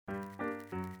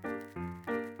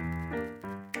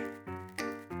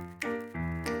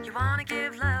You wanna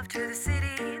give love to the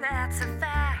city, that's a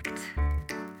fact.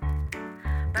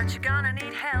 But you're gonna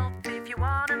need help if you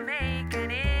wanna make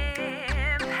an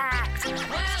impact.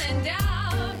 Well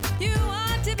endowed, you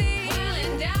want to be well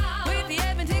endowed with the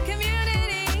Edmonton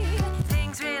community.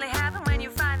 Things really happen when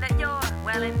you find that you're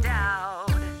well endowed.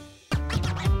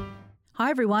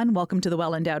 Hi everyone, welcome to the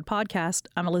Well Endowed Podcast.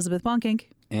 I'm Elizabeth Bonkink.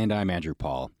 And I'm Andrew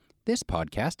Paul. This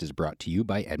podcast is brought to you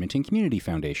by Edmonton Community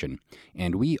Foundation,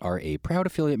 and we are a proud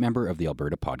affiliate member of the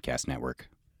Alberta Podcast Network.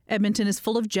 Edmonton is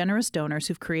full of generous donors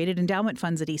who've created endowment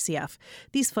funds at ECF.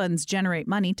 These funds generate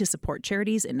money to support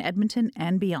charities in Edmonton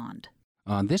and beyond.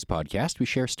 On this podcast, we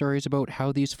share stories about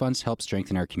how these funds help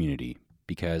strengthen our community,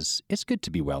 because it's good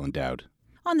to be well endowed.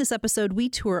 On this episode, we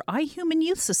tour iHuman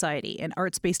Youth Society, an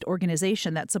arts-based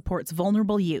organization that supports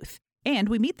vulnerable youth. And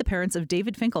we meet the parents of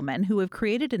David Finkelman, who have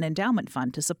created an endowment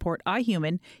fund to support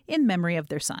iHuman in memory of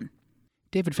their son.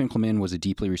 David Finkelman was a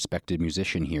deeply respected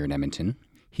musician here in Edmonton.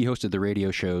 He hosted the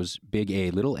radio shows Big A,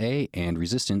 Little A, and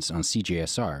Resistance on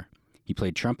CJSR. He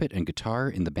played trumpet and guitar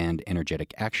in the band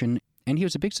Energetic Action, and he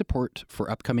was a big support for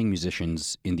upcoming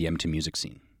musicians in the Edmonton music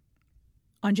scene.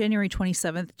 On January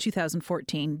 27,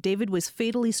 2014, David was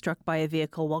fatally struck by a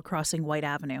vehicle while crossing White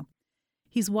Avenue.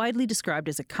 He's widely described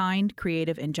as a kind,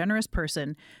 creative, and generous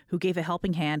person who gave a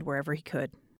helping hand wherever he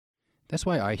could. That's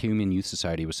why iHuman Youth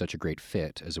Society was such a great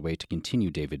fit as a way to continue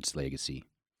David's legacy.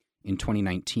 In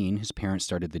 2019, his parents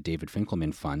started the David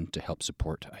Finkelman Fund to help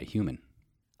support iHuman.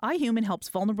 iHuman helps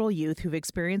vulnerable youth who've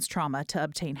experienced trauma to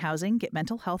obtain housing, get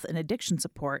mental health and addiction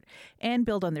support, and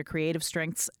build on their creative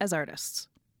strengths as artists.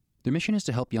 Their mission is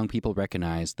to help young people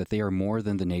recognize that they are more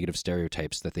than the negative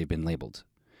stereotypes that they've been labeled.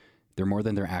 They're more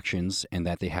than their actions, and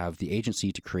that they have the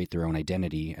agency to create their own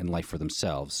identity and life for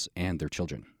themselves and their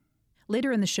children.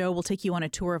 Later in the show, we'll take you on a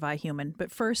tour of iHuman,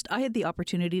 but first, I had the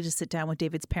opportunity to sit down with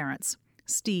David's parents,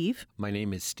 Steve. My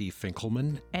name is Steve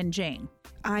Finkelman. And Jane.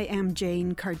 I am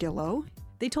Jane Cardillo.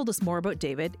 They told us more about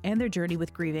David and their journey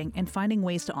with grieving and finding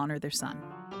ways to honor their son.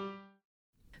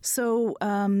 So,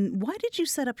 why did you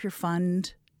set up your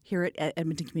fund here at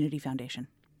Edmonton Community Foundation?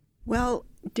 Well,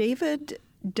 David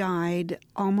died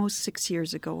almost 6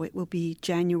 years ago. It will be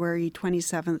January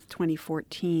 27th,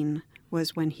 2014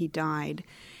 was when he died.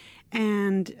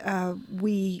 And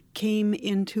we came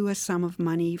into a sum of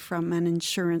money from an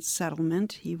insurance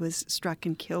settlement. He was struck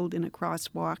and killed in a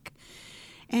crosswalk.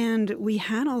 And we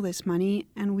had all this money,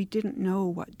 and we didn't know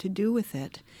what to do with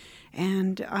it.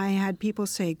 And I had people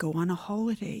say, go on a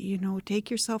holiday,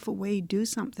 take yourself away, do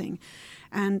something.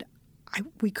 And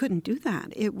we couldn't do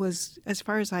that. It was, as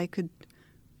far as I could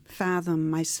fathom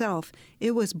myself,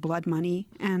 it was blood money,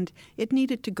 and it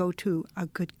needed to go to a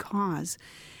good cause.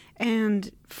 And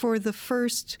for the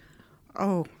first,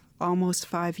 almost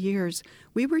 5 years,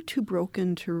 we were too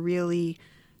broken to really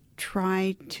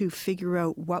try to figure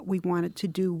out what we wanted to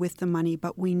do with the money,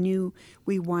 but we knew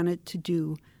we wanted to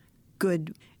do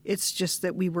good. It's just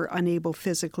that we were unable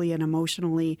physically and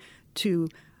emotionally to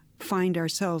find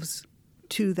ourselves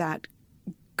to that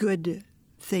good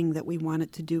thing that we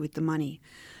wanted to do with the money.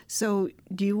 So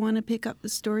do you want to pick up the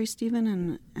story,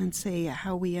 Stephen, and say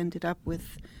how we ended up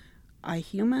with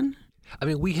iHuman? I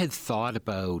mean, we had thought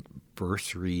about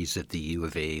bursaries at the U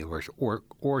of A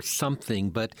or something,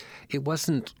 but it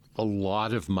wasn't a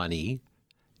lot of money.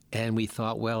 And we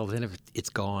thought, well, then if it's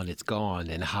gone, it's gone.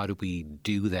 And how do we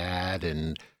do that?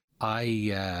 And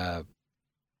I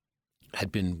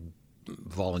had been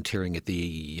volunteering at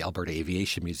the Alberta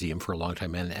Aviation Museum for a long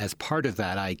time. And as part of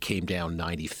that, I came down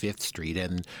 95th Street,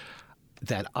 and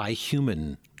that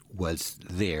iHuman was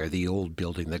there, the old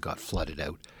building that got flooded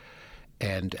out.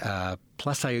 And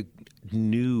plus I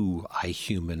knew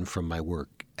iHuman from my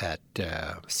work at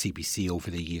CBC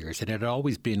over the years. And it had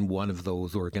always been one of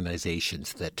those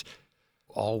organizations that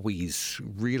always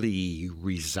really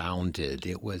resounded.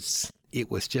 It was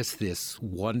just this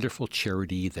wonderful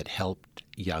charity that helped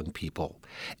young people.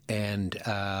 And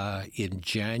in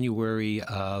January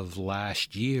of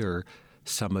last year,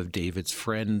 some of David's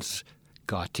friends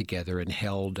got together and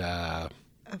held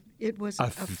it was a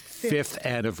fifth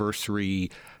anniversary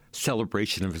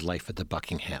celebration of his life at the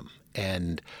Buckingham.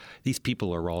 And these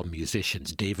people are all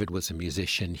musicians. David was a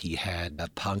musician. He had a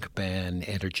punk band,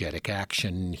 Energetic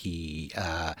Action. He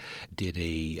did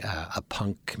a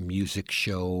punk music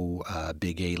show,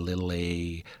 Big A, Little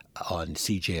A, on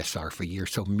CJSR for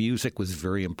years. So music was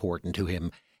very important to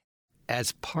him.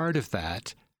 As part of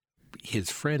that,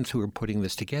 his friends who were putting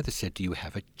this together said, do you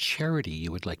have a charity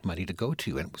you would like money to go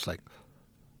to? And it was like,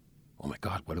 oh my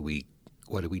God, what do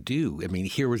we do? I mean,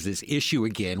 here was this issue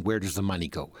again. Where does the money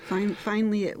go?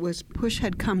 Finally, it was push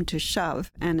had come to shove,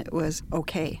 and it was,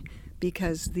 okay,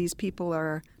 because these people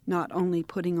are not only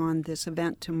putting on this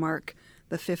event to mark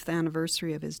the 5th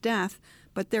anniversary of his death,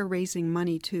 but they're raising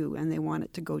money too, and they want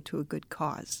it to go to a good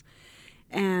cause.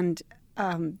 And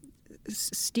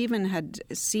Stephen had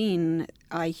seen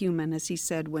iHuman, as he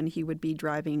said, when he would be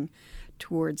driving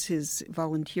towards his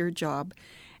volunteer job.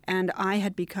 And I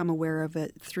had become aware of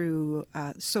it through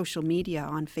social media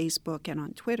on Facebook and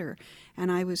on Twitter.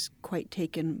 And I was quite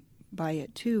taken by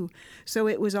it too. So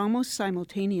it was almost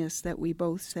simultaneous that we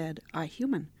both said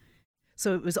iHuman.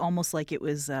 So it was almost like it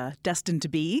was destined to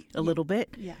be a little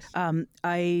bit. Yes.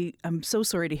 I am so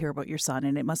sorry to hear about your son,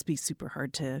 and it must be super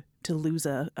hard to lose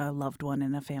a loved one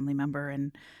and a family member,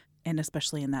 and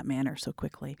especially in that manner so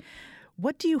quickly.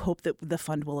 What do you hope that the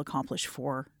fund will accomplish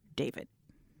for David?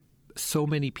 So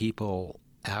many people,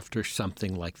 after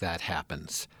something like that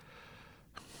happens,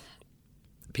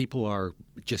 people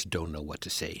just don't know what to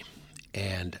say.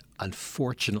 And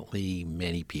unfortunately,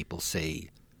 many people say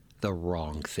the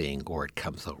wrong thing or it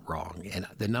comes out wrong. And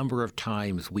the number of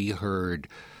times we heard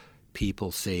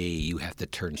people say you have to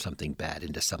turn something bad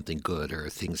into something good, or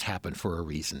things happen for a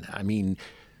reason. I mean,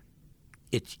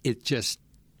 it just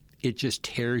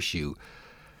tears you.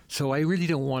 So I really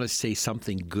don't want to say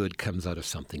something good comes out of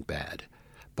something bad.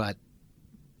 But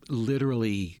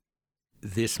literally,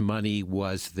 this money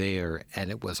was there,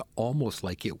 and it was almost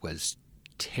like it was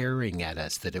tearing at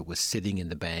us, that it was sitting in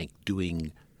the bank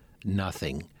doing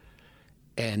nothing.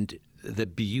 And the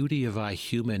beauty of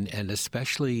iHuman, and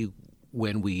especially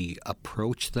when we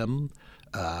approach them,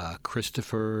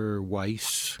 Christopher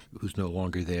Weiss, who's no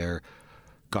longer there,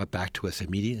 got back to us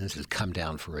immediately and said, come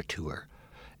down for a tour.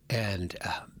 And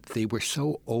they were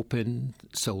so open,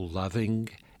 so loving,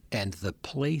 and the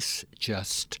place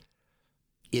just,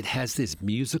 it has this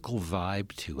musical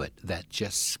vibe to it that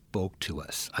just spoke to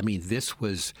us. I mean, this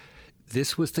was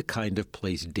the kind of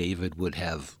place David would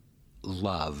have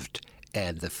loved,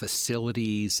 and the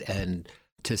facilities, and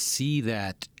to see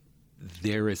that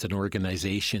there is an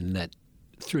organization that,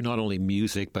 through not only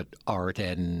music but art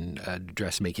and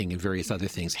dressmaking and various other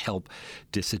things, help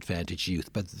disadvantaged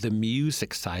youth. But the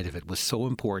music side of it was so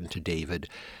important to David,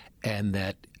 and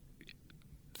that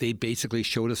they basically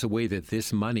showed us a way that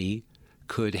this money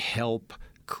could help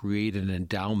create an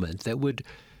endowment that would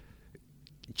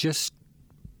just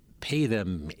pay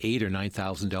them $8,000 or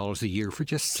 $9,000 a year for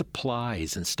just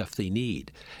supplies and stuff they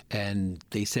need. And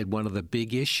they said one of the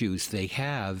big issues they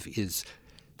have is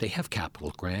they have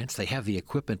capital grants, they have the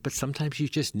equipment, but sometimes you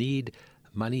just need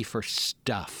money for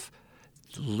stuff,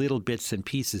 little bits and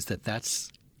pieces.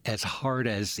 That's as hard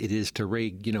as it is to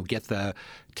get the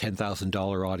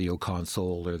 $10,000 audio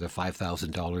console or the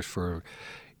 $5,000 for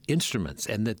instruments,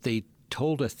 and that they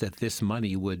told us that this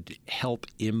money would help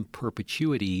in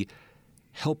perpetuity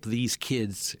help these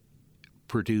kids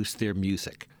produce their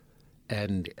music.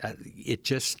 And it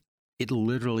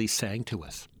literally sang to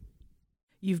us.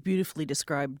 You've beautifully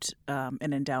described an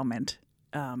endowment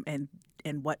and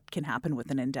what can happen with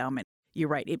an endowment. You're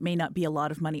right. It may not be a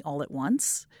lot of money all at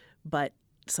once, but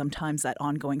sometimes that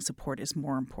ongoing support is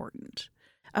more important.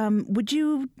 Would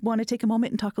you want to take a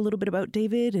moment and talk a little bit about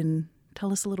David and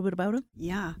tell us a little bit about him?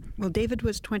 Yeah. Well, David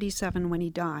was 27 when he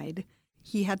died.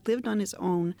 He had lived on his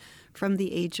own from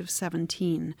the age of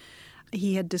 17.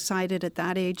 He had decided at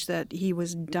that age that he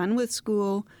was done with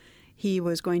school. He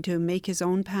was going to make his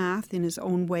own path in his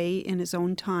own way, in his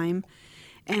own time.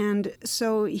 And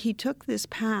so he took this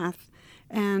path,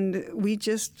 and we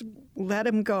just let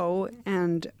him go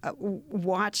and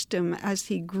watched him as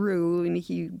he grew. And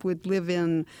he would live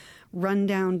in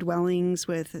rundown dwellings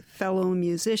with fellow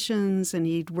musicians, and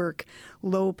he'd work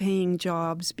low-paying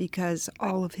jobs because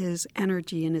all of his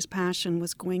energy and his passion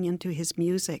was going into his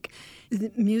music.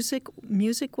 Music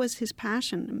was his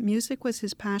passion. Music was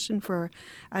his passion for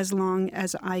as long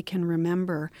as I can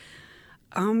remember.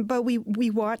 But we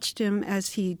watched him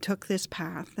as he took this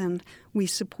path, and we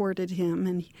supported him.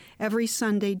 And every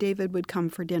Sunday, David would come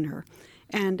for dinner.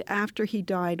 And after he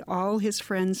died, all his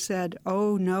friends said,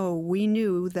 oh, no, we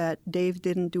knew that Dave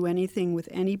didn't do anything with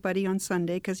anybody on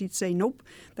Sunday, because he'd say, nope,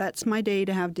 that's my day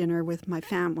to have dinner with my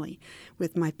family,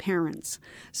 with my parents.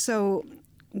 So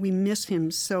we miss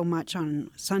him so much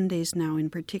on Sundays now in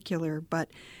particular. But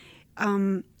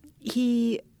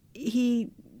he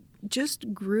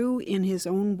just grew in his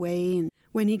own way. And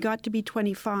when he got to be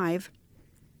 25,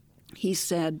 he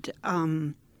said,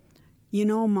 you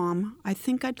know, Mom, I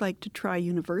think I'd like to try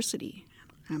university.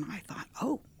 And I thought,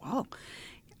 oh, wow.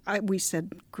 We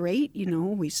said, great,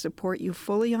 we support you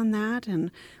fully on that.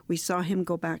 And we saw him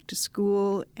go back to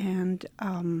school. And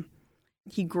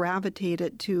He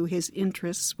gravitated to his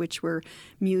interests, which were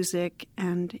music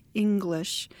and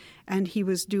English, and he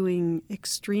was doing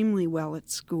extremely well at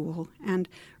school and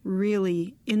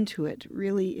really into it,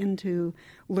 really into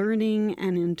learning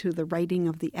and into the writing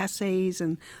of the essays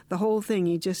and the whole thing.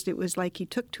 It was like he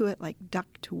took to it like duck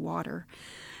to water.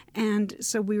 And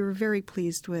so we were very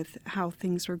pleased with how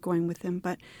things were going with him.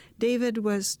 But David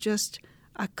was just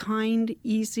a kind,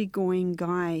 easygoing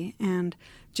guy. And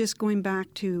just going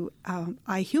back to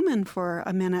iHuman for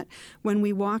a minute, when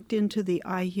we walked into the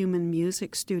iHuman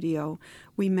music studio,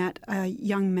 we met a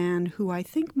young man who I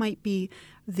think might be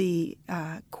the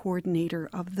coordinator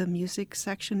of the music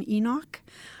section, Enoch.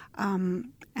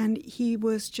 And he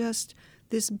was just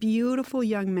this beautiful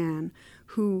young man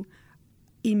who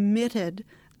emitted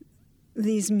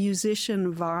these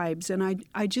musician vibes, and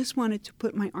I just wanted to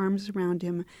put my arms around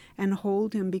him and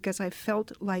hold him because I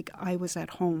felt like I was at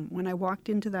home when I walked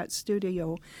into that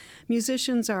studio.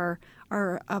 Musicians are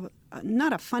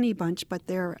not a funny bunch, but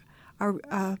they're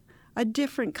a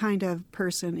different kind of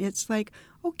person. It's like,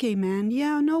 okay, man,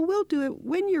 yeah, no, we'll do it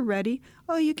when you're ready.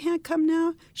 Oh, you can't come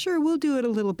now? Sure, we'll do it a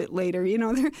little bit later. You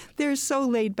know, they're so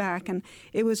laid back, and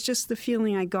it was just the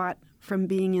feeling I got from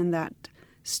being in that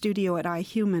studio at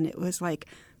iHuman. It was like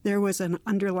there was an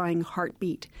underlying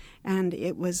heartbeat, and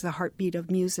it was the heartbeat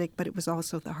of music, but it was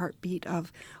also the heartbeat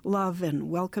of love and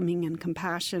welcoming and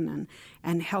compassion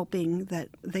and helping that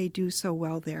they do so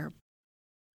well there.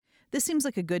 This seems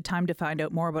like a good time to find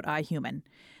out more about iHuman.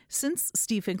 Since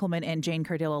Steve Finkelman and Jane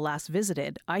Cardillo last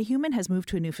visited, iHuman has moved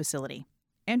to a new facility.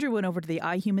 Andrew went over to the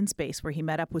iHuman space where he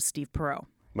met up with Steve Perreault.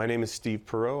 My name is Steve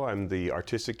Perreault. I'm the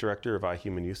artistic director of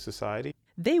iHuman Youth Society.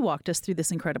 They walked us through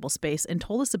this incredible space and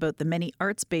told us about the many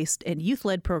arts-based and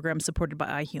youth-led programs supported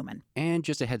by iHuman. And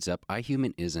just a heads up,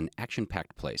 iHuman is an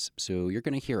action-packed place, so you're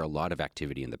going to hear a lot of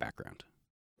activity in the background.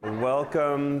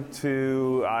 Welcome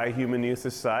to iHuman Youth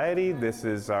Society. This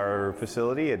is our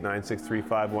facility at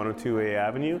 9635 102A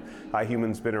Avenue.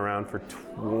 iHuman's been around for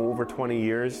over 20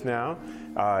 years now.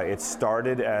 It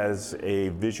started as a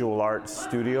visual art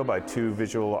studio by two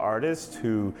visual artists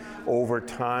who, over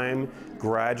time,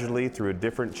 gradually, through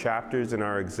different chapters in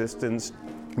our existence,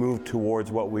 moved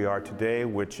towards what we are today,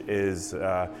 which is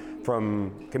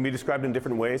can be described in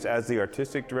different ways. As the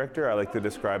artistic director, I like to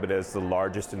describe it as the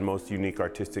largest and most unique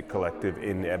artistic collective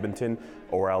in Edmonton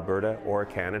or Alberta or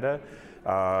Canada.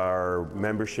 Our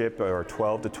membership are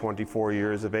 12 to 24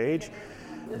 years of age.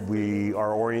 We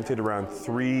are oriented around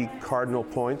three cardinal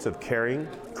points of caring,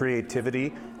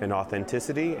 creativity, and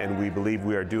authenticity, and we believe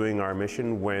we are doing our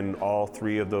mission when all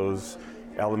three of those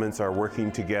elements are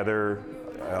working together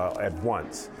at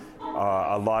once.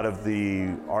 A lot of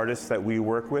the artists that we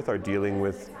work with are dealing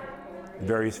with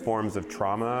various forms of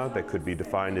trauma that could be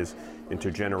defined as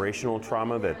intergenerational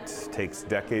trauma that takes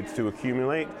decades to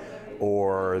accumulate,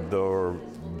 or they're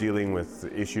dealing with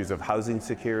issues of housing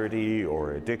security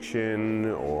or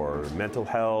addiction or mental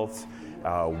health.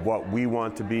 What we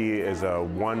want to be is a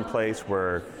one place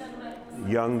where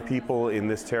young people in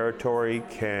this territory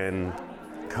can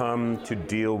come to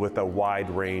deal with a wide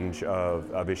range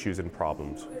of issues and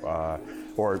problems,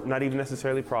 or not even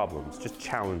necessarily problems, just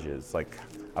challenges. Like,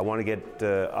 I want to get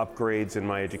upgrades in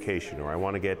my education, or I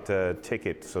want to get a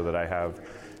ticket so that I have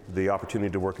the opportunity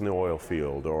to work in the oil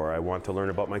field, or I want to learn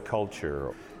about my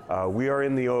culture. We are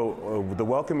in the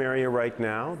welcome area right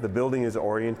now. The building is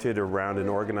oriented around and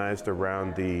organized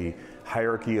around the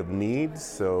hierarchy of needs,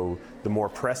 so the more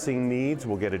pressing needs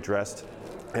will get addressed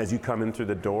as you come in through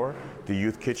the door. The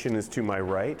youth kitchen is to my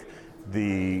right.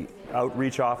 The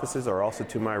outreach offices are also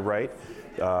to my right.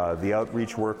 The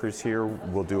outreach workers here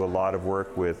will do a lot of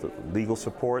work with legal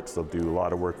supports. They'll do a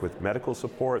lot of work with medical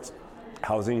supports,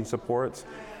 housing supports.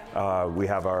 We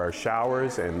have our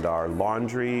showers and our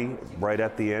laundry right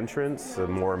at the entrance. The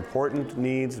more important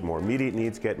needs, more immediate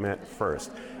needs get met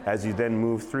first. As you then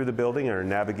move through the building or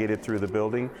navigate it through the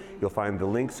building, you'll find the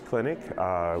Lynx Clinic.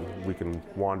 We can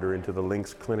wander into the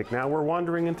Lynx Clinic now. We're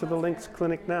wandering into the Lynx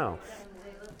Clinic now.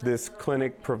 This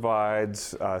clinic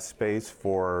provides space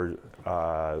for,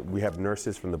 we have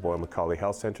nurses from the Boyle-McCauley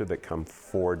Health Centre that come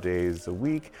 4 days a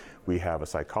week. We have a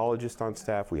psychologist on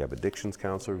staff, we have addictions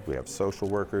counselors, we have social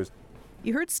workers.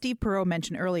 You heard Steve Perreault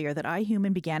mention earlier that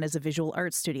iHuman began as a visual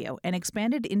arts studio and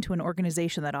expanded into an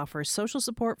organization that offers social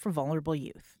support for vulnerable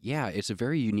youth. Yeah, it's a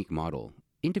very unique model.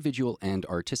 Individual and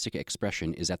artistic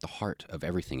expression is at the heart of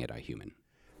everything at iHuman.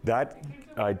 That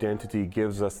identity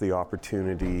gives us the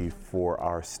opportunity for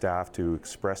our staff to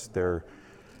express their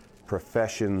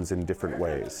professions in different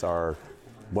ways. Our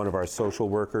one of our social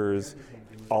workers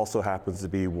also happens to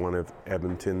be one of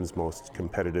Edmonton's most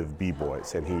competitive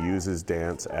b-boys, and he uses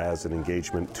dance as an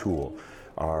engagement tool.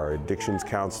 Our addictions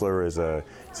counselor is a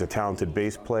talented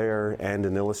bass player and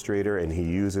an illustrator, and he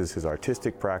uses his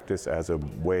artistic practice as a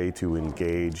way to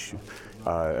engage,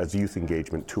 as a youth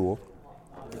engagement tool.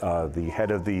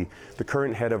 The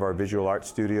current head of our visual arts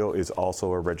studio is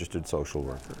also a registered social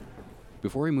worker.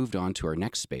 Before we moved on to our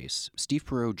next space, Steve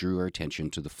Perreault drew our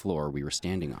attention to the floor we were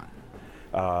standing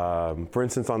on. For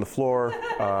instance, on the floor,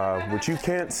 which you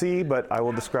can't see, but I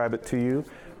will describe it to you.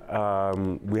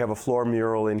 We have a floor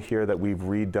mural in here that we've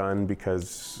redone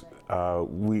because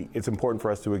it's important for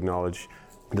us to acknowledge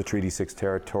the Treaty 6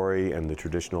 territory and the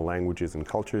traditional languages and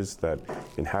cultures that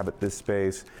inhabit this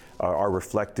space are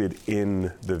reflected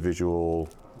in the visual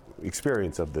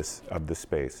experience of this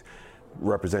space,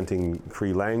 representing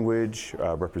Cree language,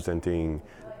 representing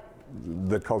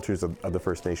the cultures of the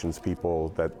First Nations people,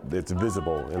 that it's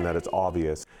visible and that it's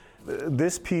obvious.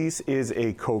 This piece is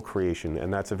a co-creation,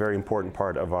 and that's a very important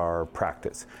part of our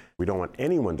practice. We don't want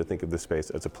anyone to think of this space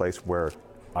as a place where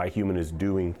iHuman is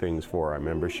doing things for our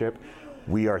membership.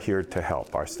 We are here to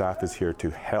help. Our staff is here to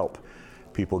help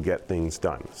people get things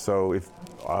done. So if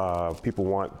people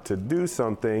want to do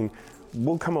something,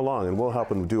 we'll come along and we'll help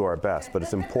them do our best, but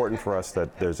it's important for us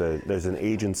that there's an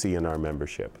agency in our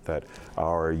membership, that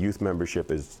our youth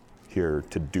membership is here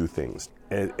to do things.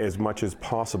 As much as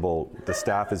possible, the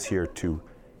staff is here to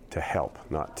help,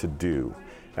 not to do.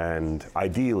 And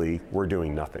ideally, we're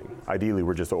doing nothing. Ideally,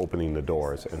 we're just opening the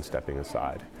doors and stepping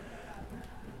aside.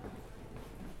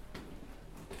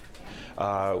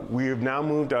 We have now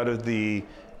moved out of the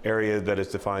area that is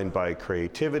defined by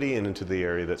creativity and into the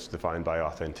area that's defined by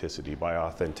authenticity. By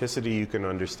authenticity, you can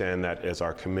understand that as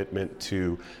our commitment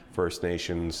to First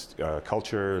Nations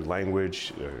culture,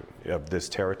 language of this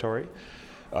territory.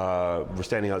 We're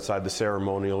standing outside the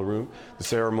ceremonial room. The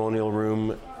ceremonial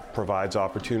room provides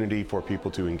opportunity for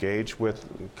people to engage with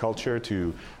culture,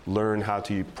 to learn how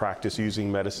to practice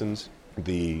using medicines.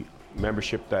 The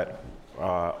membership that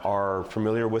are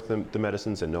familiar with the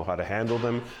medicines and know how to handle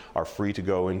them are free to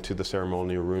go into the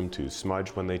ceremonial room to smudge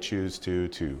when they choose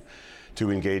to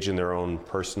engage in their own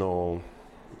personal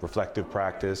reflective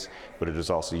practice, but it is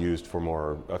also used for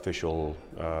more official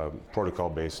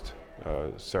protocol-based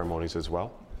ceremonies as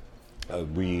well.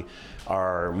 We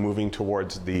are moving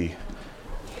towards the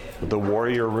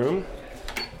Warrior Room.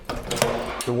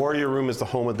 The Warrior Room is the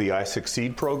home of the I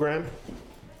Succeed program.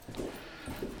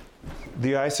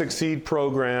 The I Succeed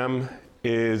program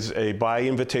is a by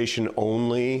invitation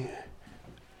only.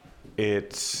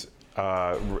 It's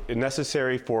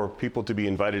necessary for people to be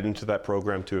invited into that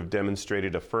program to have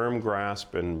demonstrated a firm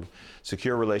grasp and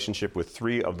secure relationship with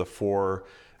 3 of the 4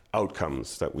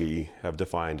 outcomes that we have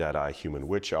defined at iHuman,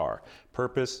 which are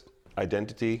purpose,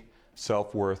 identity,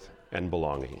 self-worth, and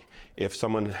belonging. If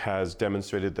someone has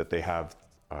demonstrated that they have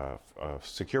a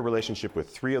secure relationship with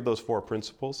 3 of those 4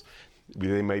 principles,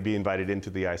 they may be invited into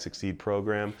the I Succeed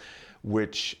program,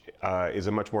 which is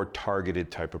a much more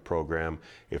targeted type of program.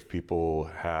 If people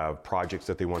have projects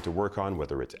that they want to work on,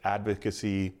 whether it's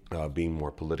advocacy, being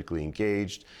more politically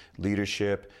engaged,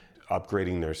 leadership,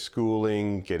 upgrading their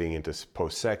schooling, getting into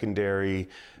post-secondary,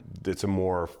 it's a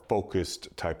more focused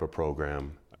type of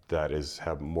program that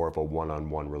have more of a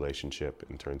one-on-one relationship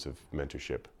in terms of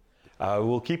mentorship.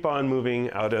 We'll keep on moving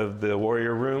out of the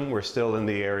Warrior Room. We're still in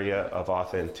the area of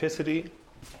authenticity.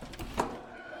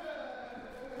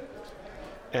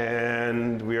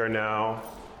 And we are now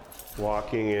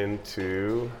walking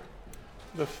into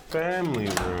the family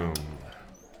room.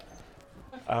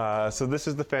 So this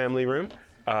is the family room.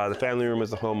 The family room is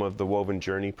the home of the Woven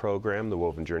Journey program. The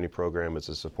Woven Journey program is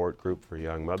a support group for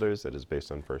young mothers that is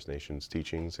based on First Nations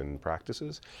teachings and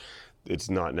practices.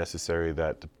 It's not necessary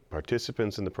that the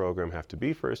participants in the program have to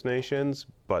be First Nations,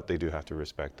 but they do have to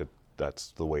respect that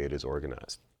that's the way it is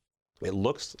organized. It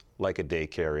looks like a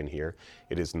daycare in here.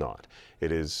 It is not.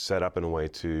 It is set up in a way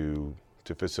to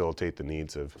facilitate the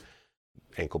needs of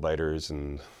ankle biters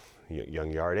and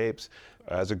young yard apes.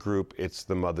 As a group, it's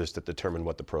the mothers that determine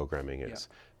what the programming is.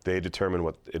 Yeah. They determine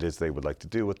what it is they would like to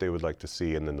do, what they would like to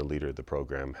see, and then the leader of the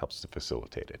program helps to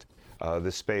facilitate it.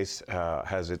 This space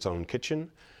has its own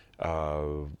kitchen,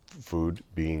 food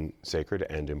being sacred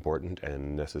and important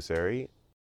and necessary.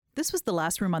 This was the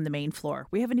last room on the main floor.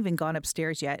 We haven't even gone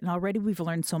upstairs yet, and already we've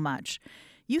learned so much.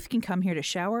 Youth can come here to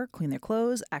shower, clean their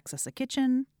clothes, access a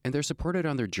kitchen. And they're supported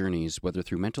on their journeys, whether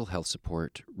through mental health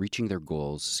support, reaching their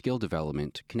goals, skill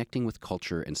development, connecting with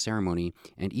culture and ceremony,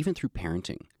 and even through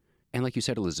parenting. And like you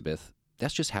said, Elizabeth,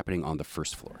 that's just happening on the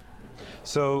first floor.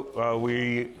 So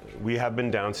we have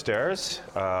been downstairs.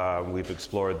 We've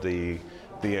explored the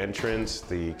entrance,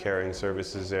 the caring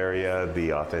services area,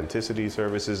 the authenticity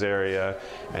services area,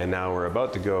 and now we're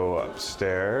about to go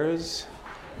upstairs.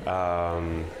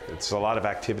 It's a lot of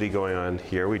activity going on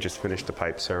here. We just finished the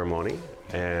pipe ceremony,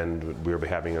 and we'll be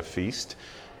having a feast.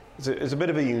 It's a bit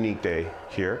of a unique day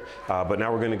here, but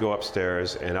now we're going to go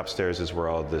upstairs, and upstairs is where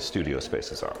all the studio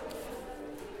spaces are.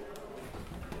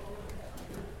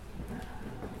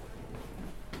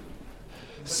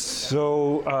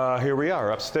 So here we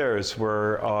are upstairs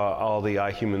where all the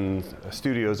iHuman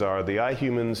studios are. The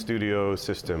iHuman studio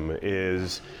system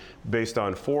is based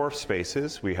on 4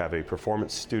 spaces. We have a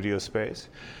performance studio space,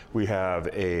 we have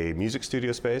a music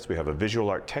studio space, we have a visual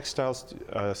art textile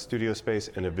studio space,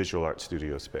 and a visual art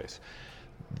studio space.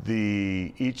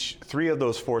 3 of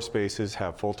those 4 spaces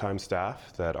have full-time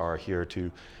staff that are here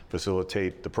to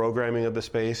facilitate the programming of the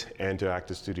space and to act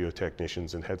as studio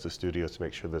technicians and heads of studios to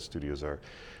make sure that studios are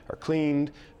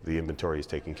cleaned, the inventory is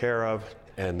taken care of,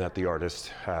 and that the artists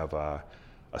have a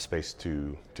space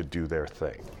to do their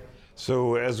thing.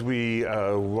 So as we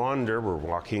wander, we're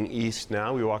walking east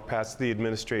now, we walk past the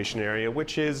administration area,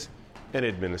 which is an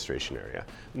administration area.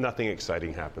 Nothing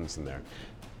exciting happens in there.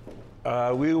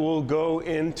 We will go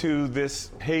into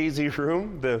this hazy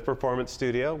room, the performance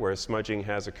studio, where smudging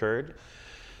has occurred.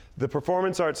 The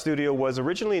performance art studio was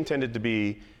originally intended to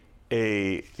be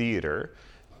a theater,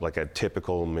 like a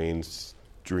typical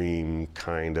mainstream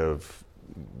kind of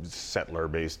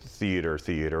settler-based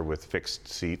theater with fixed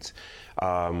seats.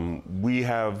 We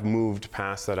have moved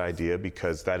past that idea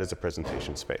because that is a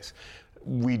presentation space.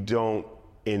 We don't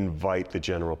invite the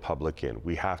general public in.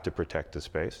 We have to protect the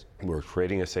space. We're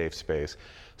creating a safe space.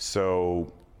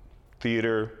 So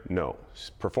theater, no.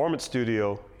 Performance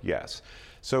studio, yes.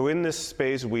 So in this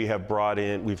space we've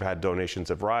had donations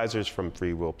of risers from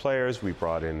Free Will Players. We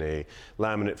brought in a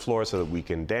laminate floor so that we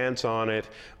can dance on it.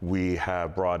 We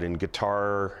have brought in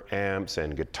guitar amps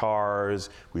and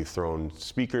guitars. We've thrown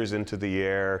speakers into the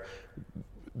air.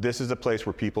 This is a place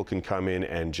where people can come in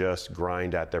and just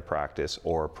grind at their practice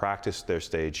or practice their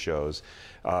stage shows,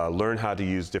 learn how to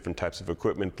use different types of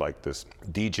equipment like this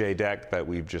DJ deck that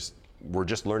we're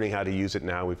just learning how to use it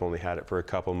now. We've only had it for a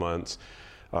couple months.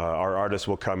 Our artists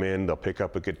will come in, they'll pick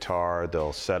up a guitar,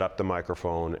 they'll set up the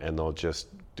microphone, and they'll just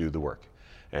do the work.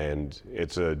 And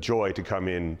it's a joy to come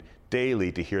in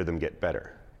daily to hear them get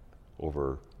better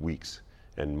over weeks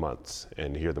and months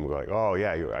and hear them go like, oh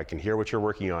yeah, I can hear what you're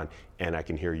working on and I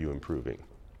can hear you improving.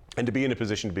 And to be in a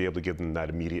position to be able to give them that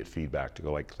immediate feedback, to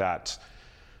go like,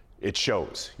 it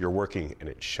shows, you're working and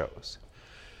it shows.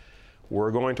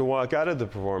 We're going to walk out of the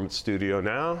performance studio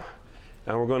now,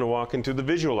 and we're going to walk into the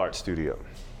visual art studio.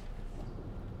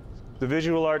 The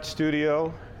visual art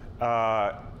studio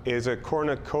is a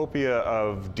cornucopia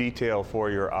of detail for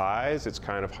your eyes. It's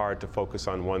kind of hard to focus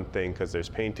on one thing because there's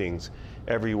paintings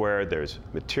everywhere, there's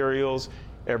materials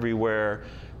everywhere.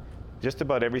 Just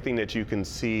about everything that you can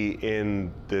see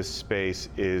in this space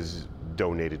is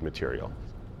donated material.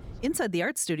 Inside the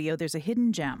art studio, there's a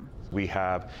hidden gem. We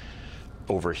have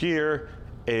over here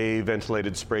a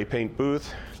ventilated spray paint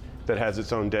booth that has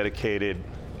its own dedicated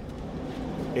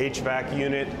HVAC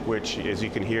unit, which, as you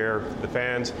can hear the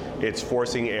fans, it's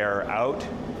forcing air out.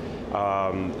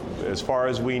 As far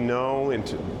as we know,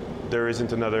 there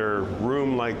isn't another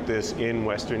room like this in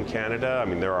Western Canada. I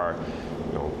mean, there are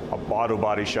auto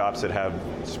body shops that have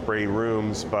spray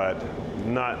rooms, but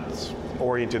not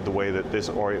oriented the way that this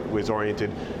was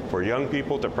oriented for young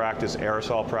people to practice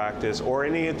aerosol practice or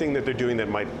anything that they're doing that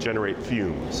might generate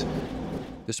fumes.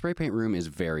 The spray paint room is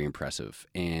very impressive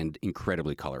and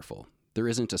incredibly colorful. There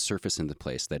isn't a surface in the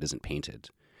place that isn't painted.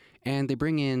 And they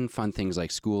bring in fun things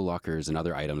like school lockers and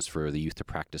other items for the youth to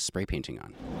practice spray painting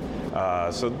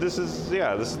on. So this is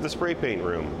the spray paint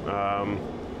room,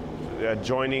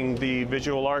 adjoining the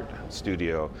visual art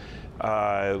studio.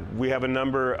 We have a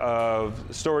number of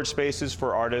storage spaces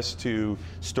for artists to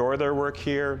store their work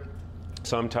here.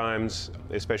 Sometimes,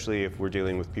 especially if we're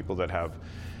dealing with people that have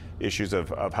issues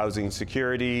of housing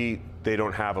security, they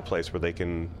don't have a place where they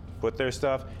can put their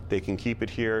stuff. They can keep it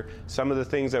here. Some of the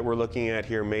things that we're looking at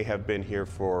here may have been here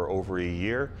for over a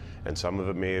year, and some of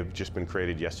it may have just been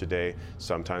created yesterday.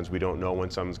 Sometimes we don't know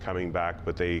when someone's coming back,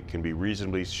 but they can be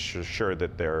reasonably sure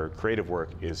that their creative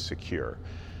work is secure.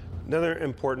 Another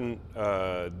important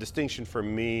distinction for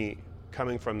me,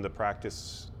 coming from the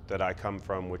practice that I come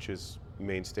from, which is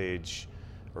main stage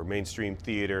or mainstream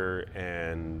theater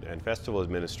and festival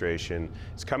administration,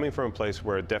 is coming from a place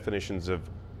where definitions of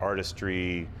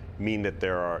artistry, mean that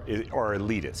there are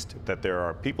elitist, that there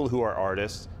are people who are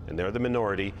artists, and they're the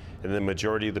minority, and the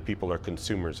majority of the people are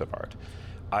consumers of art.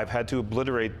 I've had to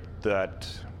obliterate that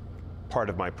part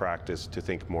of my practice to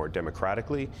think more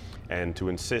democratically and to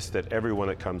insist that everyone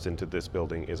that comes into this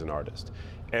building is an artist.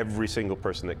 Every single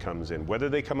person that comes in, whether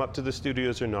they come up to the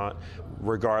studios or not,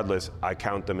 regardless, I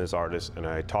count them as artists and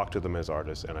I talk to them as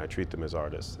artists and I treat them as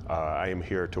artists. I am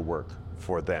here to work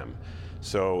for them.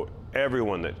 So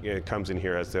everyone that comes in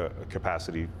here has the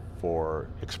capacity for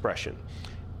expression.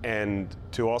 And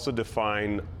to also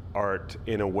define art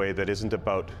in a way that isn't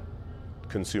about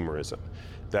consumerism,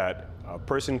 that a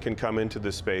person can come into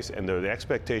this space and the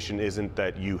expectation isn't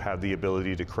that you have the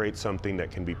ability to create something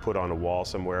that can be put on a wall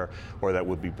somewhere or that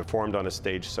would be performed on a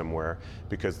stage somewhere,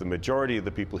 because the majority of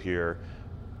the people here,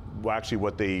 well, actually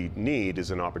what they need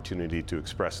is an opportunity to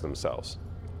express themselves.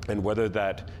 And whether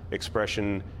that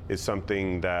expression is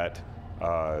something that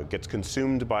gets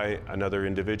consumed by another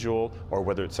individual or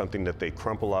whether it's something that they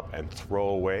crumple up and throw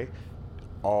away,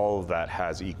 all of that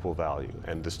has equal value,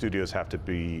 and the studios have to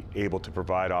be able to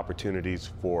provide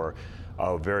opportunities for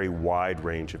a very wide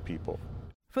range of people.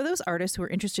 For those artists who are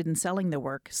interested in selling their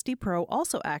work, Steve Perreault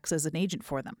also acts as an agent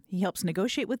for them. He helps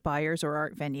negotiate with buyers or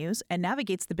art venues and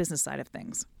navigates the business side of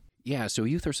things. Yeah, so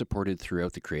youth are supported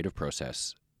throughout the creative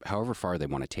process, however far they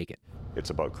want to take it. It's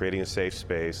about creating a safe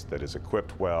space that is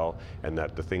equipped well and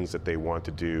that the things that they want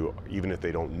to do, even if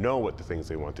they don't know what the things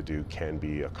they want to do, can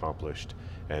be accomplished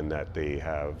and that they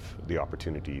have the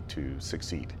opportunity to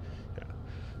succeed. Yeah.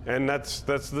 And that's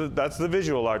the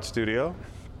visual art studio.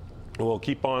 We'll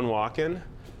keep on walking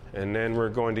and then we're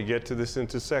going to get to this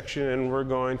intersection and we're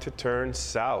going to turn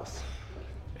south.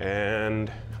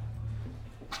 And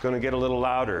it's going to get a little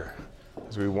louder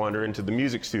as we wander into the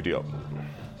music studio.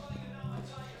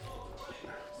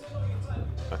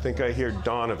 I think I hear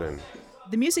Donovan.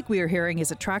 The music we are hearing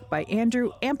is a track by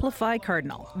Andrew Amplify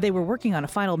Cardinal. They were working on a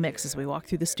final mix as we walk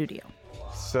through the studio.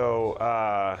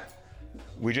 So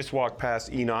we just walked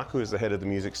past Enoch, who is the head of the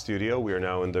music studio. We are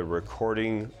now in the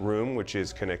recording room, which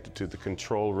is connected to the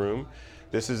control room.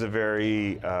 This is a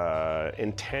very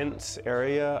intense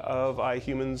area of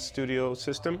iHuman's studio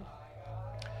system.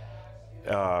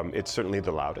 It's certainly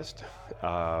the loudest.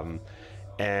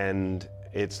 And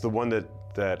it's the one that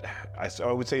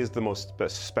I would say is the most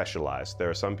specialized. There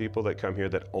are some people that come here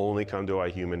that only come to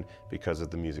iHuman because of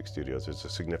the music studios. There's a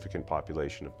significant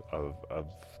population of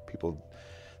people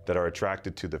that are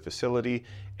attracted to the facility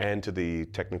and to the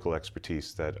technical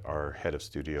expertise that our head of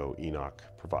studio, Enoch,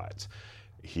 provides.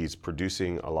 He's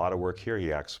producing a lot of work here.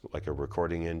 He acts like a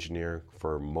recording engineer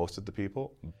for most of the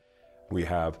people. We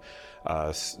have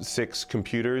 6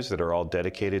 computers that are all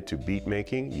dedicated to beat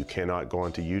making. You cannot go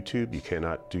onto YouTube, you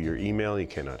cannot do your email, you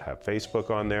cannot have Facebook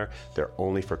on there. They're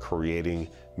only for creating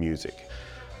music.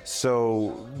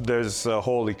 So there's a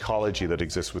whole ecology that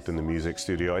exists within the music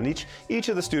studio, and each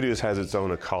of the studios has its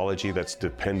own ecology that's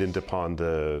dependent upon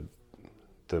the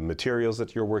materials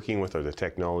that you're working with or the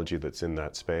technology that's in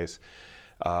that space.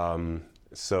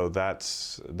 So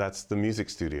that's the music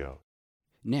studio.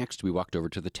 Next, we walked over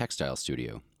to the textile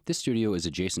studio. This studio is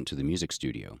adjacent to the music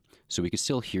studio, so we could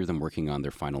still hear them working on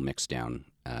their final mix down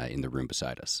in the room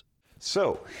beside us.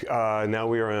 So now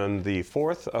we are on the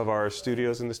 4th of our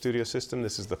studios in the studio system.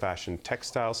 This is the Fashion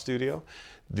Textile Studio.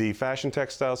 The Fashion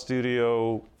Textile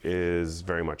Studio is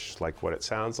very much like what it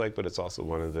sounds like, but it's also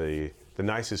one of the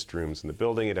nicest rooms in the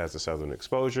building. It has a southern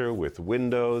exposure with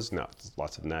windows,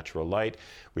 lots of natural light.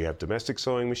 We have domestic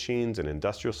sewing machines and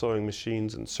industrial sewing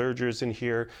machines and sergers in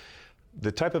here.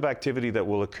 The type of activity that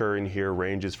will occur in here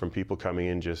ranges from people coming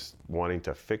in just wanting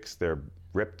to fix their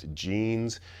ripped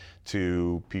jeans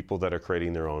to people that are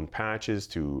creating their own patches,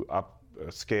 to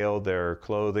upscale their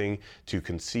clothing, to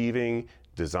conceiving,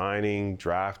 designing,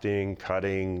 drafting,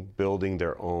 cutting, building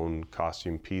their own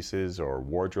costume pieces or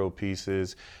wardrobe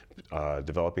pieces,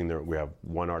 we have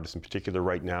one artist in particular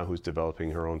right now who's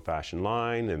developing her own fashion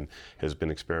line and has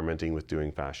been experimenting with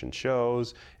doing fashion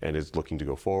shows and is looking to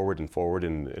go forward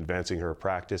in advancing her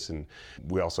practice. And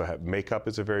we also have makeup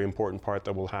is a very important part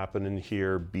that will happen in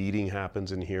here. Beading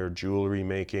happens in here, jewelry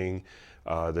making.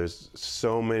 There's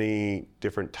so many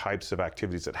different types of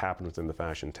activities that happen within the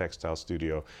Fashion Textile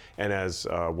Studio. And as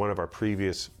one of our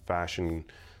previous fashion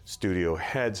studio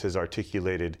heads has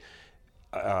articulated,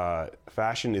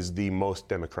 fashion is the most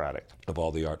democratic of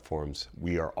all the art forms.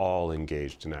 We are all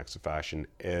engaged in acts of fashion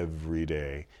every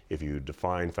day. If you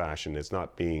define fashion as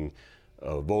not being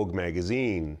a Vogue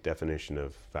magazine definition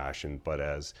of fashion, but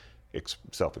as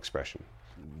self-expression.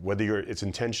 Whether it's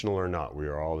intentional or not, we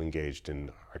are all engaged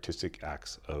in artistic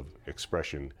acts of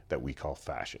expression that we call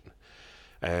fashion.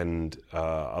 And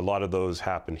a lot of those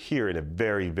happen here in a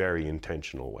very, very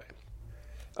intentional way.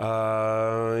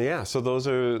 So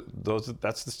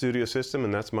that's the studio system,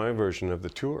 and that's my version of the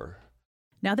tour.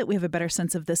 Now that we have a better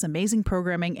sense of this amazing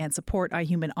programming and support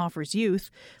iHuman offers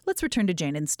youth, let's return to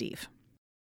Jane and Steve.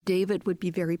 David would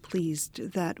be very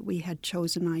pleased that we had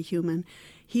chosen iHuman.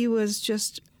 He was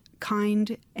just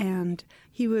kind, and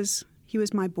he was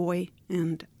my boy,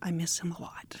 and I miss him a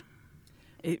lot.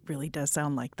 It really does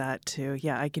sound like that too.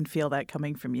 Yeah, I can feel that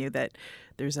coming from you, that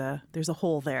there's a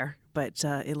hole there, but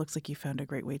it looks like you found a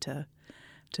great way to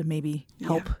maybe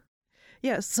help.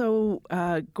 Yeah, so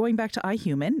going back to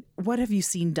iHuman, what have you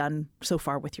seen done so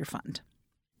far with your fund?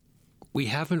 We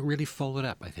haven't really followed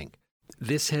up, I think.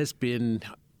 This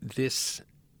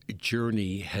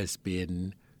journey has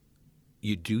been,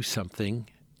 you do something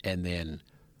and then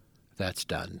that's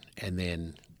done. And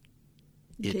then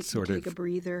it's take a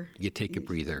breather. You take a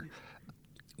breather.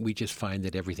 We just find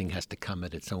that everything has to come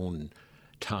at its own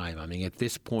time. I mean, at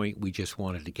this point, we just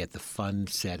wanted to get the fund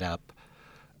set up.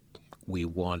 We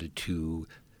wanted to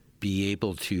be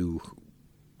able to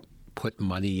put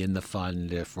money in the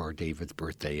fund for David's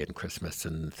birthday and Christmas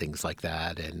and things like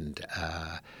that. And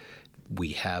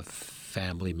we have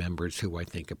family members who I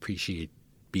think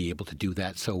be able to do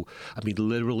that. So, I mean,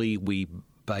 literally, we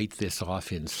bite this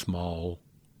off in small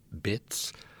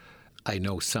bits. I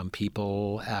know some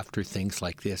people, after things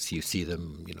like this, you see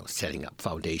them, setting up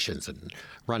foundations and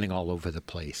running all over the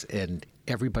place. And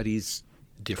everybody's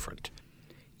different.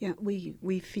 Yeah,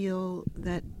 we feel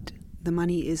that the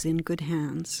money is in good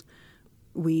hands.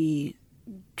 We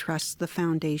trust the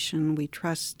foundation. We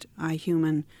trust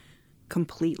iHuman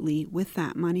completely with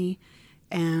that money.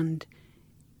 And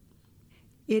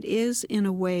it is, in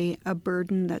a way, a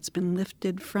burden that's been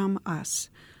lifted from us.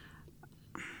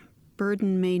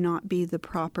 Burden may not be the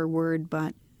proper word,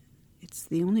 but it's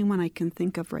the only one I can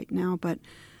think of right now. But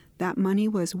that money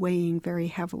was weighing very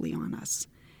heavily on us.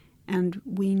 And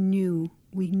we knew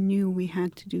we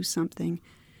had to do something.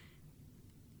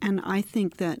 And I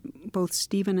think that both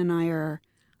Stephen and I are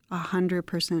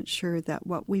 100% sure that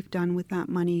what we've done with that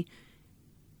money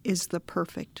is the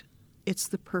perfect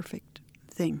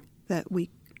thing, that we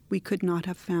could not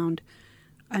have found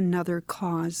another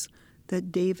cause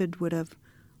that David would have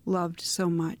loved so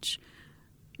much.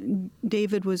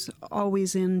 David was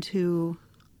always into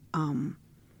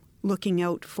looking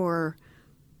out for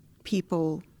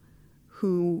people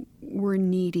who were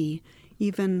needy,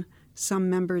 even some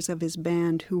members of his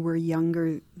band who were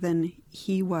younger than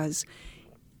he was.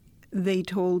 They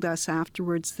told us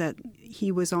afterwards that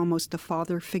he was almost a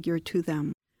father figure to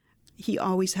them. He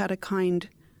always had a kind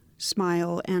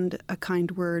smile and a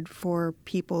kind word for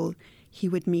people he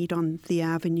would meet on the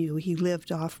avenue. He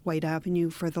lived off White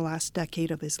Avenue for the last decade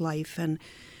of his life, and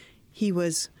he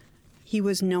was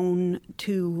known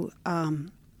to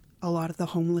a lot of the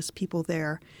homeless people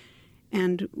there.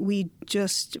 And we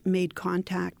just made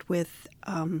contact with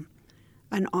an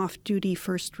off-duty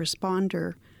first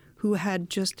responder who had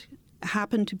just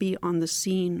happened to be on the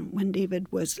scene when David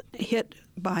was hit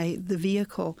by the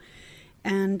vehicle.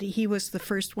 And he was the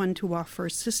first one to offer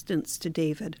assistance to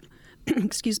David.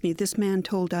 Excuse me, this man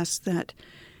told us that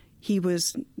he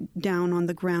was down on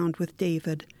the ground with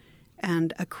David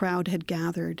and a crowd had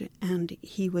gathered and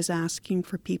he was asking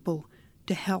for people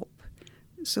to help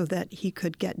so that he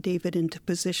could get David into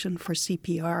position for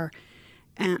CPR.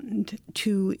 And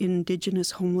 2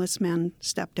 Indigenous homeless men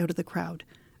stepped out of the crowd.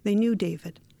 They knew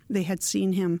David. They had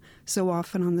seen him so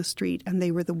often on the street, and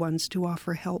they were the ones to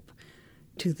offer help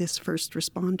to this first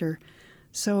responder.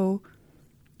 So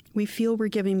we feel we're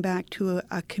giving back to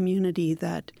a community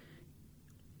that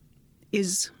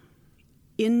is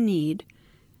in need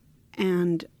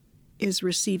and is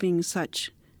receiving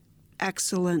such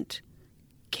excellent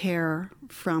care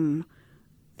from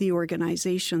the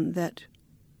organization that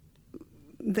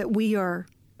we are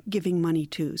giving money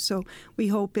to. So we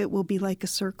hope it will be like a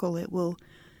circle. It will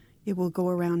go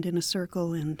around in a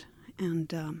circle and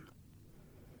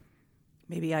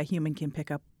maybe iHuman can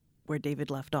pick up where David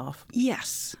left off.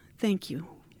 Yes, thank you.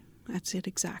 That's it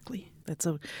exactly.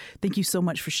 Thank you so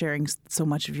much for sharing so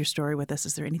much of your story with us.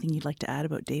 Is there anything you'd like to add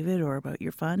about David or about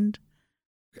your fund?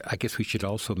 I guess we should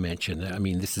also mention, I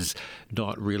mean, this is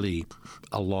not really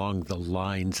along the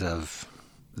lines of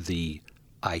the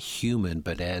iHuman,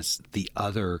 but as the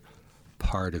other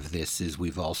part of this is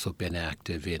we've also been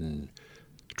active in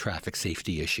traffic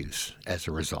safety issues as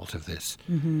a result of this.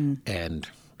 Mm-hmm. And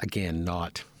again,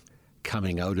 not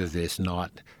coming out of this,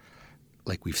 not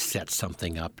like we've set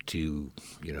something up to,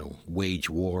 wage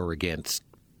war against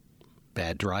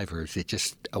bad drivers. It's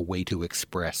just a way to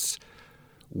express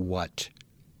what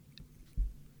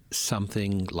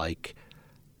something like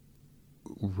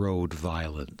road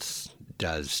violence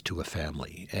does to a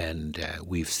family. And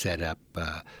we've set up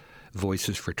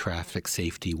Voices for Traffic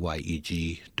Safety,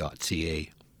 YEG.ca.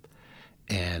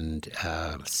 And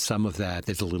some of that,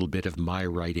 there's a little bit of my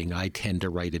writing. I tend to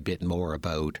write a bit more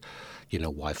about,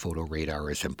 why photo radar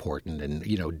is important and,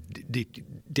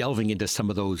 delving into some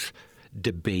of those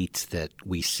debates that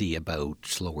we see about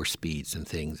slower speeds and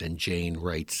things. And Jane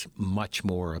writes much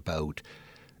more about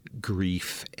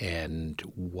grief and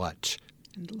loss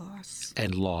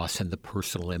and the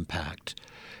personal impact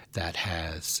that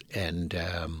has. And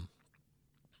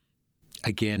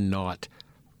again,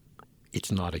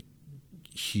 it's not a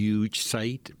huge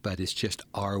site, but it's just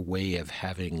our way of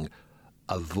having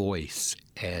a voice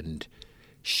and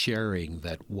sharing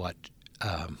that what's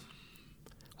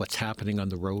happening on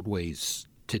the roadways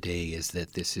today is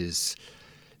that there's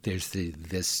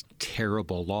this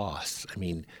terrible loss. I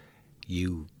mean,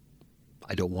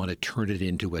 I don't want to turn it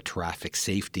into a traffic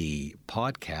safety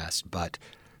podcast, but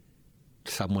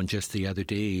someone just the other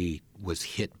day was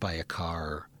hit by a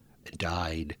car and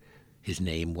died. His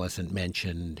name wasn't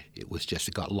mentioned. It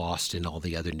got lost in all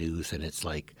the other news, and it's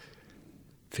like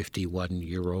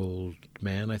 51-year-old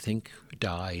man, I think,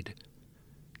 died,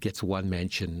 gets one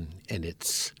mention, and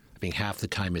half the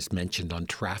time it's mentioned on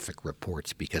traffic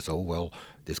reports because,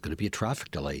 there's going to be a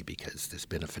traffic delay because there's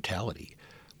been a fatality.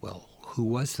 Well, who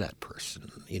was that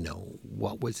person?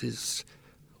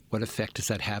 What effect does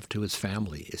that have to his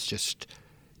family? It's just,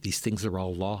 these things are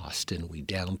all lost, and we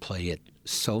downplay it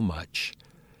so much.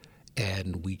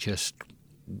 And we just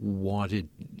wanted,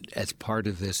 as part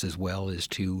of this as well, is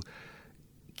to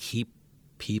keep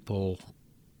people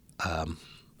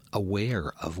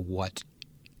aware of what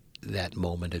that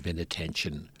moment of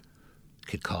inattention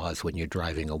could cause when you're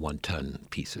driving a 1-ton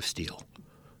piece of steel.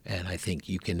 And I think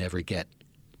you can never get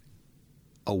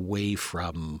away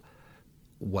from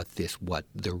what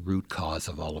the root cause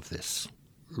of all of this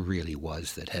really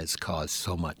was that has caused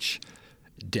so much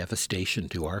devastation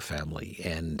to our family.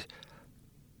 And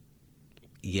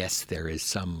yes, there is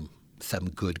some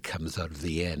good comes out of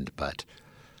the end, but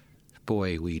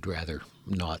boy, we'd rather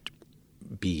not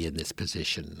be in this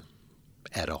position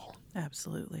at all.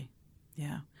 Absolutely.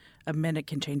 Yeah. A minute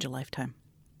can change a lifetime.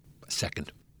 A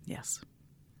second. Yes.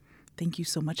 Thank you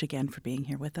so much again for being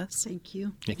here with us. Thank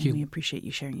you. Thank you. We appreciate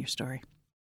you sharing your story.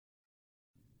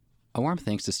 A warm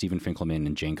thanks to Stephen Finkelman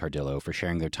and Jane Cardillo for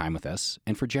sharing their time with us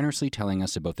and for generously telling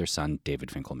us about their son, David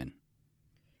Finkelman.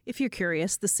 If you're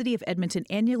curious, the City of Edmonton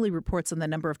annually reports on the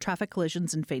number of traffic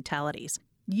collisions and fatalities.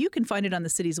 You can find it on the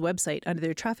city's website under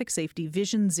their Traffic Safety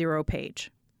Vision Zero page.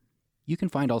 You can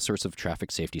find all sorts of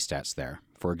traffic safety stats there.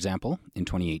 For example, in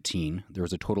 2018, there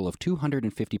was a total of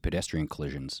 250 pedestrian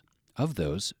collisions. Of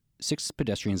those, 6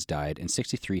 pedestrians died and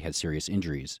 63 had serious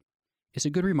injuries. It's a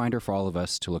good reminder for all of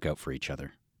us to look out for each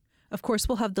other. Of course,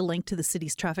 we'll have the link to the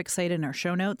city's traffic site in our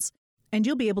show notes, and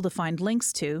you'll be able to find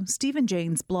links to Steve and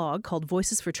Jane's blog called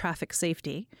Voices for Traffic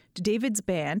Safety, to David's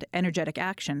band, Energetic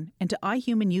Action, and to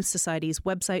iHuman Youth Society's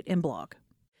website and blog.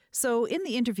 So in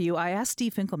the interview, I asked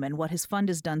Steve Finkelman what his fund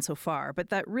has done so far, but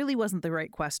that really wasn't the right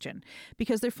question,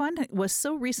 because their fund was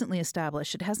so recently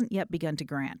established it hasn't yet begun to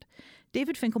grant.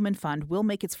 David Finkelman Fund will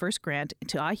make its first grant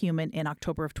to iHuman in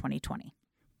October of 2020.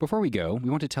 Before we go, we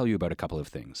want to tell you about a couple of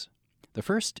things. The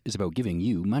first is about giving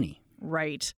you money.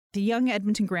 Right. The Young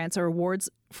Edmonton Grants are awards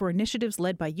for initiatives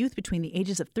led by youth between the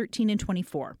ages of 13 and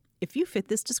 24. If you fit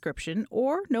this description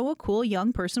or know a cool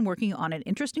young person working on an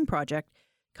interesting project,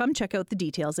 come check out the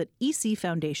details at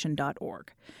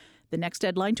ecfoundation.org. The next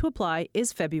deadline to apply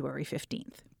is February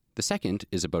 15th. The second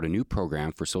is about a new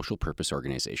program for social purpose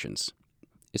organizations.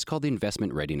 It's called the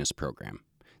Investment Readiness Program.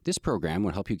 This program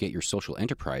will help you get your social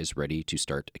enterprise ready to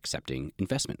start accepting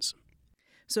investments.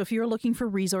 So if you're looking for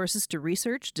resources to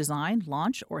research, design,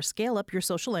 launch, or scale up your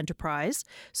social enterprise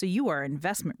so you are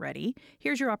investment ready,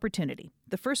 here's your opportunity.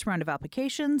 The first round of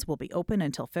applications will be open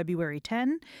until February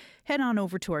 10. Head on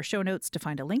over to our show notes to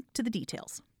find a link to the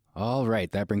details. All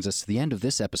right, that brings us to the end of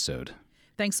this episode.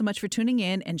 Thanks so much for tuning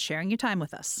in and sharing your time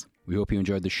with us. We hope you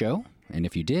enjoyed the show, and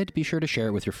if you did, be sure to share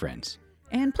it with your friends.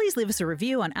 And please leave us a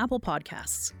review on Apple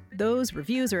Podcasts. Those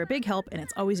reviews are a big help, and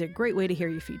it's always a great way to hear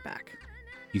your feedback.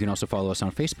 You can also follow us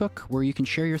on Facebook, where you can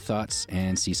share your thoughts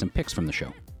and see some pics from the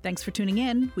show. Thanks for tuning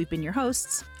in. We've been your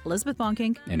hosts, Elizabeth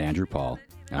Bonking and Andrew Paul.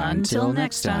 Until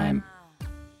next time.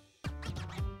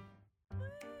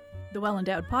 The Well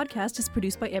Endowed podcast is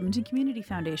produced by Edmonton Community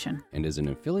Foundation and is an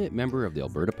affiliate member of the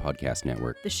Alberta Podcast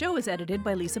Network. The show is edited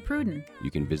by Lisa Pruden. You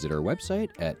can visit our website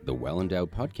at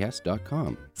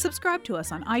thewellendowedpodcast.com. Subscribe to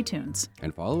us on iTunes.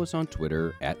 And follow us on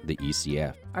Twitter at the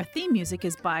ECF. Our theme music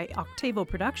is by Octavo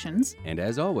Productions. And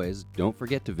as always, don't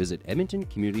forget to visit Edmonton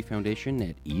Community Foundation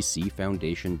at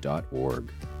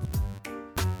ecfoundation.org.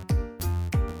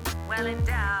 Well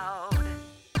endowed.